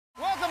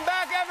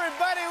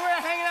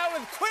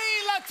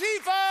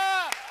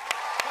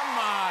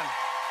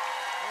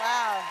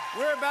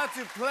We're about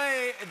to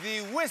play the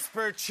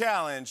Whisper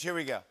Challenge. Here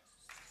we go.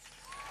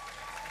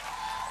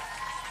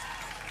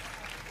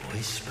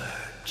 Whisper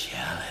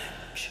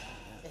Challenge.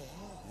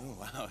 Oh,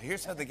 wow,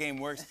 here's how the game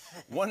works.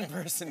 One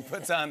person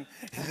puts on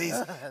these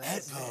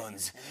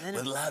headphones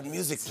with loud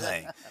music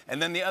playing.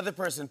 And then the other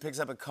person picks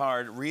up a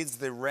card, reads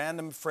the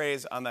random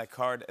phrase on that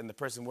card, and the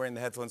person wearing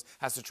the headphones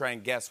has to try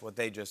and guess what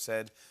they just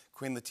said.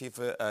 Queen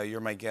Latifah,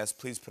 you're my guest.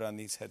 Please put on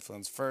these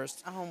headphones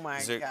first. Oh,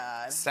 my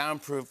God.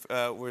 Soundproof.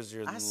 Where's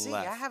your left? I see.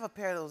 I have a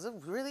pair of those. They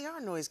really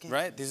are noise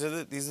canceling. Right? These are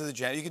the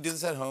jams. You can do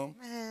this at home.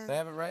 Man. Did I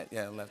have it right?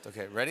 Yeah, left.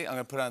 Okay, ready? I'm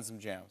going to put on some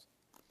jams.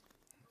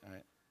 All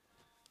right.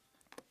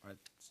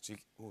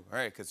 All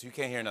right, because you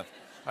can't hear nothing.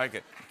 All right,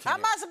 good. How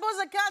am I supposed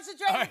to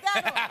concentrate with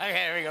that one?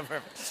 Okay, here we go.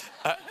 Perfect.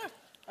 Okay.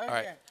 All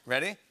right,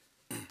 ready?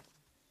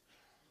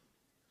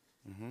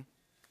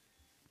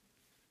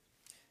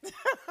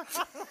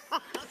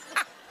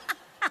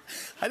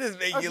 I just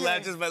make you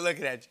laugh just by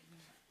looking at you.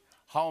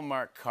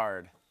 Hallmark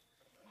card.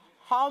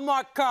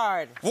 Hallmark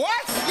card.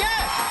 What?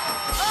 Yes!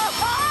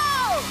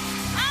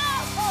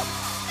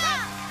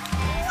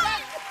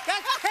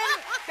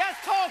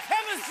 That's called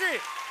chemistry.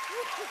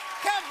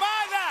 Can't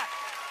buy that.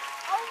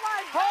 Oh,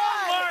 my God.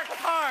 Hallmark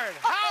card.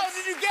 How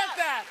did you get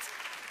that?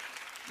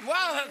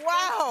 Wow, that's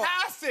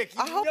fantastic.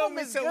 You I hope know I'm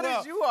me as so good well.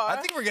 as you are. I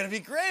think we're going to be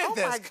great at Oh,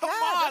 this. my Come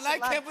God, on. I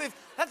can't believe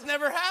that's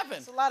never happened.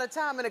 It's a lot of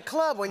time in a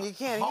club when you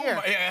can't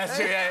hear. Yeah, that's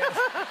true. Yeah.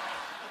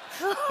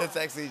 That's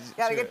actually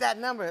Gotta true. get that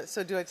number.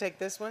 So do I take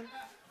this one?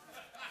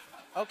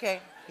 Okay,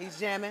 he's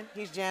jamming,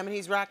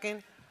 he's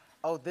rocking.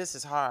 Oh, this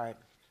is hard.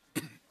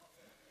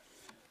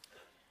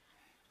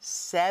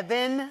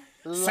 7-layer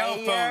Cell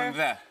phone.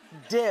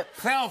 dip.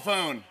 Cell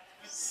phone.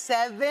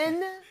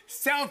 7.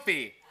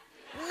 Selfie.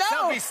 No.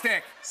 Selfie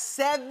stick.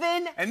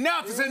 7.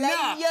 Enough is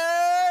enough.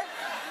 Layer.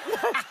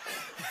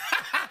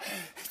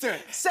 Dude,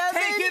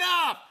 7. take it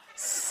off.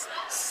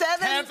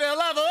 7.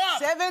 Level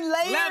up.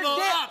 7-layer level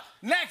dip. up.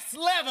 Next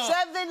level.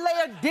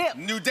 7-layer dip.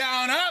 New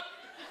down up.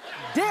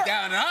 Dip.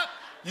 Down up.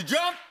 You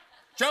jump.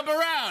 Jump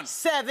around.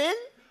 7.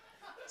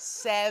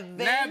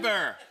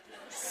 Never.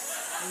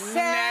 7.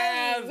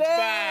 Never.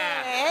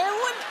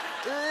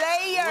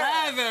 Layer.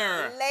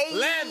 Leather.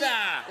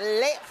 Leather.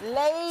 Layer.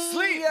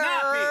 Sleep.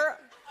 Nappy.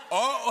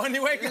 Oh, when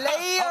you wake up.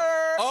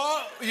 Layer.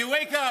 Oh, you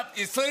wake up.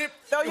 You sleep.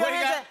 Throw you your wake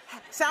hands up.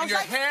 up. Sounds your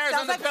like hair's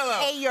on the pillow.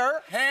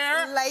 Layer.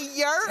 Hair.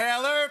 Layer.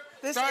 Taylor.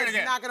 This Start is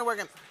again. not gonna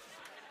work.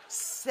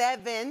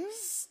 7.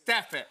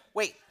 Steph it.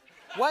 Wait.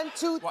 1,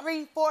 2,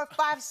 3, 4,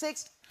 5,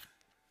 6.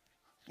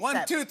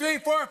 1, 2, 3,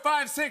 4,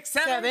 5, 6,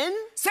 7.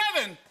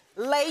 7.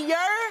 Layer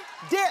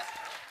dip.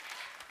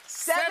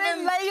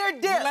 7-layer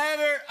dip.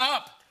 Leather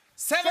up.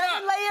 7 up.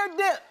 7-layer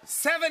dip.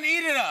 7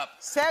 eat it up.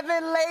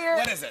 7-layer.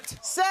 What is it?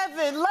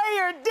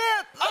 7-layer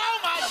dip. Oh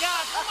my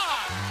God! Come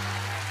on.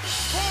 Of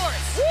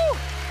course. Woo.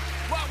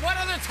 What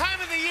other time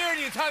of the year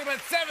do you talk about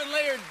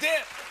 7-layer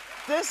dip?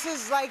 This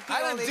is like the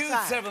I don't only do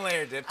time.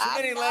 7-layer dip. Too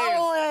I many know,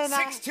 layers.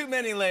 and 6 too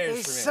many layers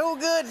It's for me. so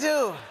good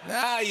too.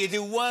 Nah, you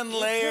do 1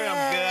 layer,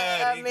 I'm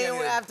good. I mean,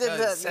 we have to do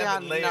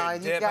 7-layer you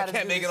dip. I gotta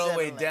can't do make the it all the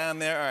way 7-layer. down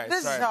there. All right,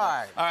 This sorry. is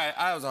hard. All right,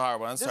 that was a hard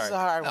one. I'm sorry. This is a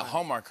hard one. The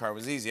Hallmark card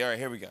was easy. All right,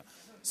 here we go.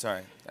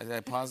 Sorry. Did I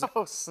pause it?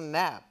 Oh,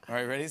 snap. All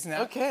right, ready?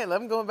 Snap? Okay,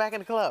 let me go back in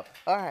the club.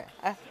 All right.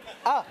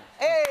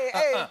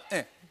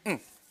 Hey.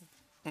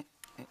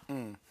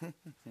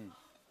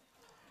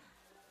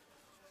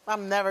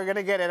 I'm never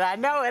gonna get it. I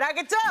know it. I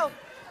can tell.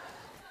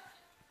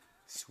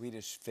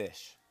 Swedish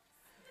fish.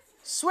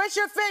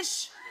 Swisher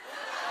fish.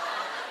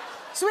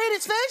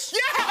 Swedish fish? Yeah!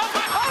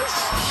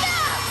 Oh,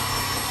 snap!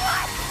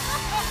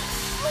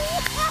 What?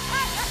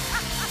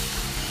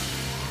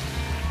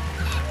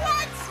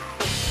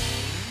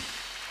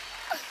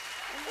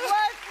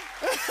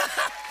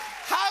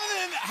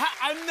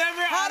 I've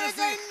never, How did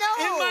honestly, they know?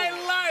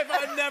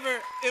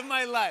 in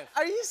my life.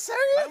 Are you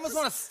serious? I almost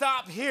want to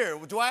stop here.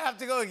 Do I have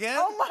to go again?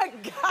 Oh, my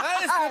God.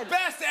 That is the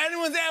best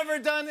anyone's ever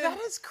done. That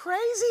is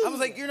crazy. I was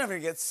like, you're never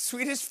gonna get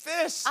Swedish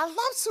fish. I love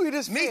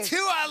Swedish fish. Me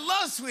too. I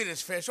love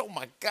Swedish fish. Oh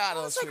my God,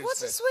 I love Swedish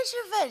what's fish. a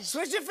Swisher fish?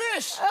 Swisher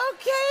fish.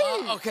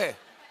 Okay. Okay.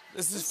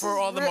 This is for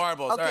all the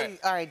marbles. Okay,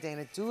 all right,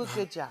 Dana, do a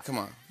good job. Come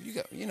on, you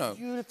go. You know.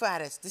 Unify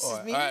this. This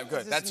is me. All right, good.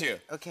 This That's is me. you.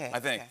 Okay. I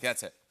think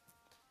that's it.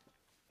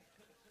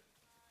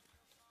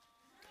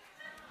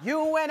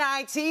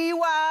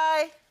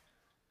 U.N.I.T.Y.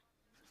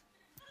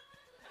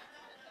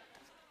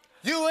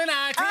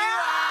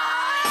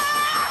 U.N.I.T.Y.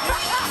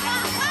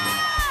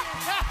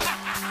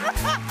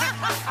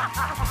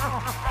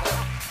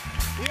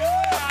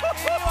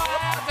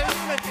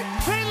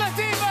 Queen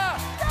Latifah!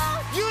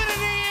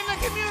 Unity in the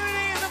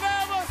community is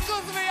available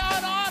exclusively on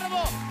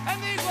Audible.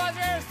 And these ones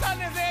are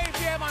Sundays at 8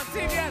 p.m. on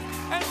CBS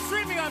and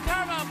streaming on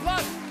Paramount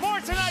Plus. More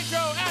Tonight Show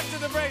after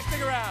the break.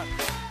 Stick around.